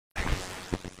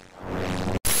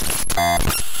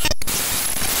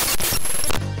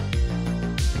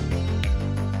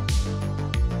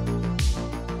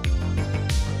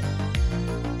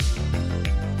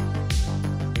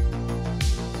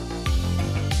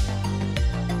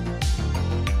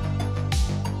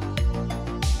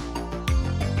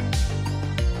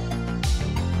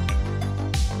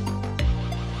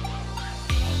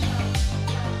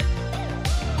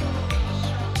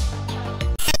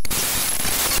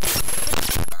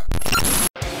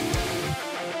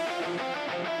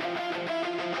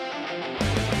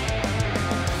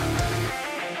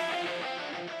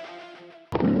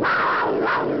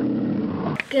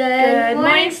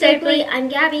Stapley, I'm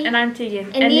Gabby. And I'm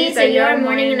Tegan. And these are your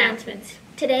morning announcements.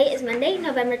 Today is Monday,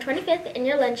 November 25th, and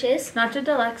your lunch is Nacho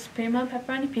Deluxe, Primo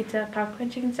Pepperoni Pizza,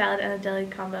 Popcorn Chicken Salad, and a deli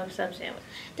combo sub sandwich.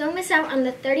 Don't miss out on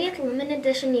the 30th limited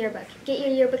edition yearbook. Get your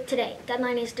yearbook today.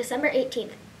 Deadline is December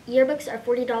 18th. Yearbooks are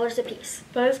 $40 apiece.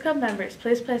 Buzz Club members,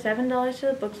 please pay $7 to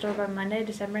the bookstore by Monday,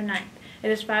 December 9th. It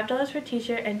is $5 for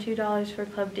t-shirt and $2 for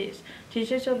club dues.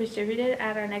 T-shirts will be distributed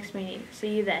at our next meeting.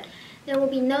 See you then. There will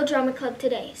be no drama club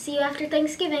today. See you after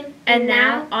Thanksgiving. And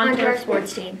now, on to our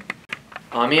sports team.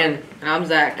 I'm Ian. And I'm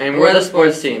Zach. And we're the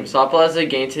sports team. Softball has a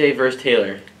game today versus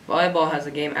Taylor. Volleyball has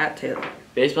a game at Taylor.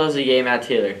 Baseball has a game at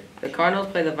Taylor. The Cardinals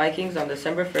play the Vikings on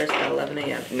December 1st at 11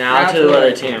 a.m. Now to the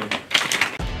weather team.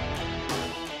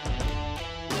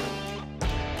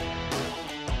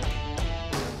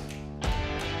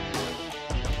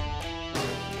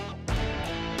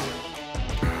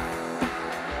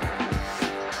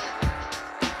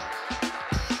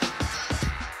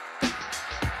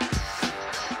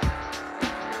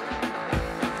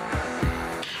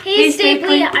 Hey,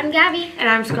 Stapley, I'm Gabby. And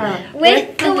I'm Scarlett.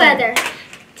 With the weather.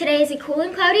 Today is a cool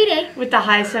and cloudy day. With the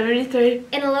high 73.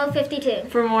 And a low 52.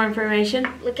 For more information,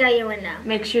 look out your window.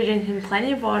 Make sure you're drinking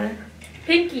plenty of water.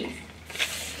 Pinkies.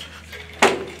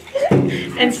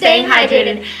 And staying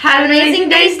hydrated. Have an amazing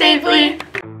day, Stapley.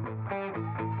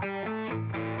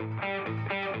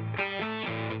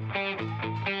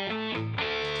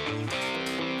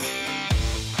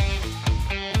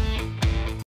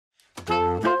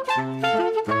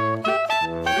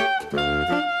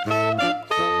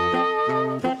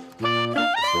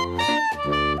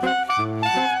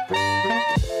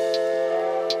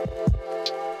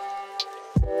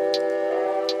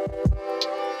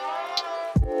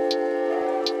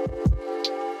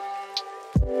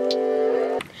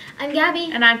 I'm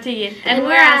Gabby. And I'm Tegan. And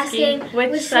we're asking,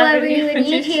 which celebrity would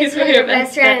you choose for your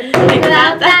best friend?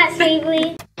 Without that,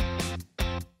 Stapley.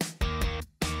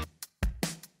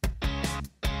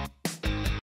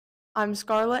 I'm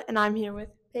Scarlett, and I'm here with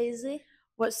Paisley.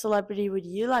 What celebrity would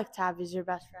you like to have as your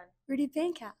best friend? Rudy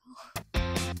Pankow.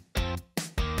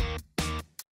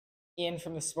 Ian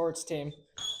from the sports team.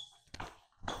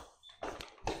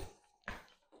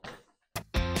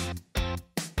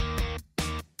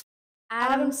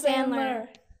 Adam Sandler.